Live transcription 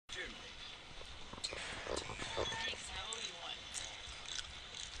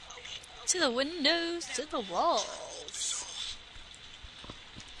To the windows, to the walls.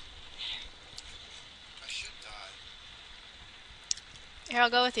 I should die. Here, I'll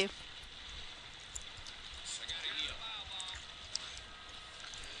go with you.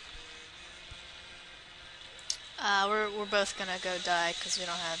 We're both gonna go die because we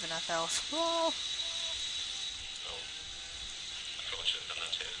don't have enough health. Whoa.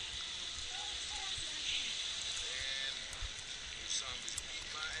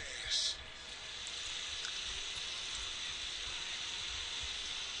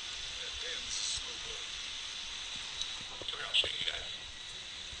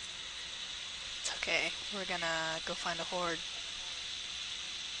 It's okay. We're gonna go find a horde.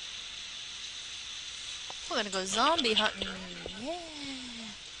 We're gonna go zombie hunting. Yeah.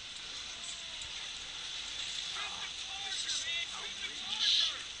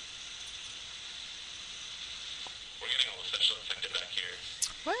 We're getting all the special infected back here.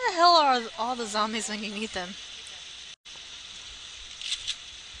 Where the hell are all the zombies when you need them?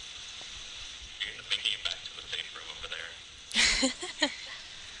 You're gonna making it back to the safe room over there.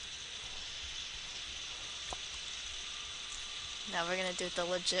 Now we're gonna do it the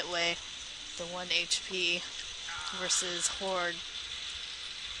legit way. The 1 HP versus horde.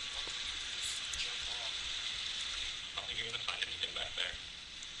 I don't think you're gonna find anything back there.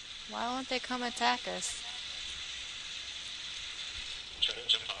 Why won't they come attack us? Try to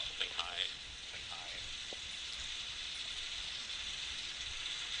jump off something high.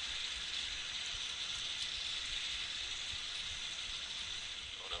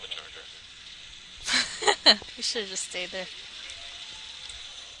 Oh, another charger. We should have just stayed there.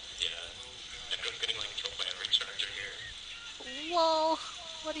 Yeah. Echo's getting like killed by every charger here. Whoa!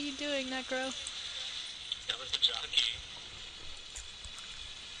 What are you doing, Necro? That was the jockey.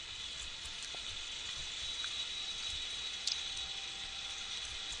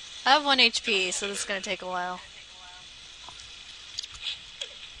 I have 1 HP, so this is gonna take a while.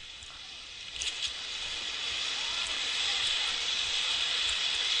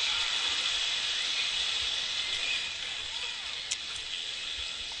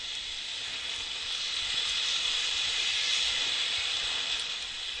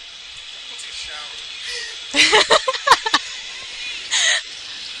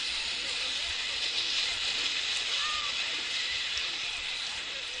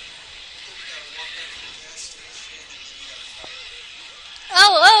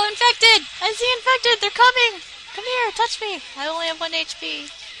 Oh, infected! I see infected! They're coming! Come here, touch me! I only have 1 HP.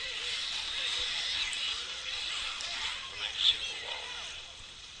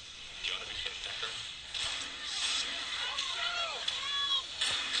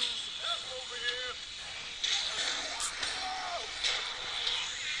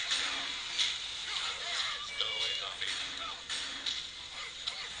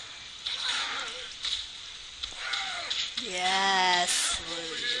 Yes!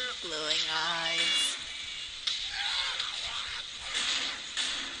 Glowing eyes.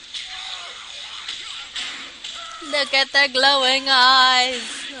 Look at their glowing eyes!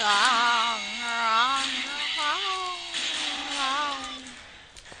 I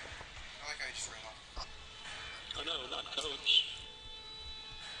like how you just ran off. Oh no, not Coach.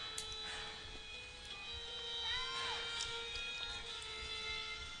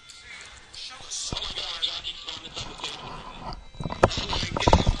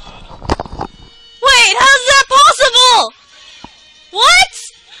 Wait, how's that possible? What?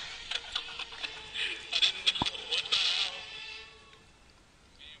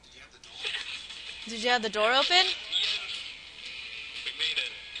 Did you have the door open?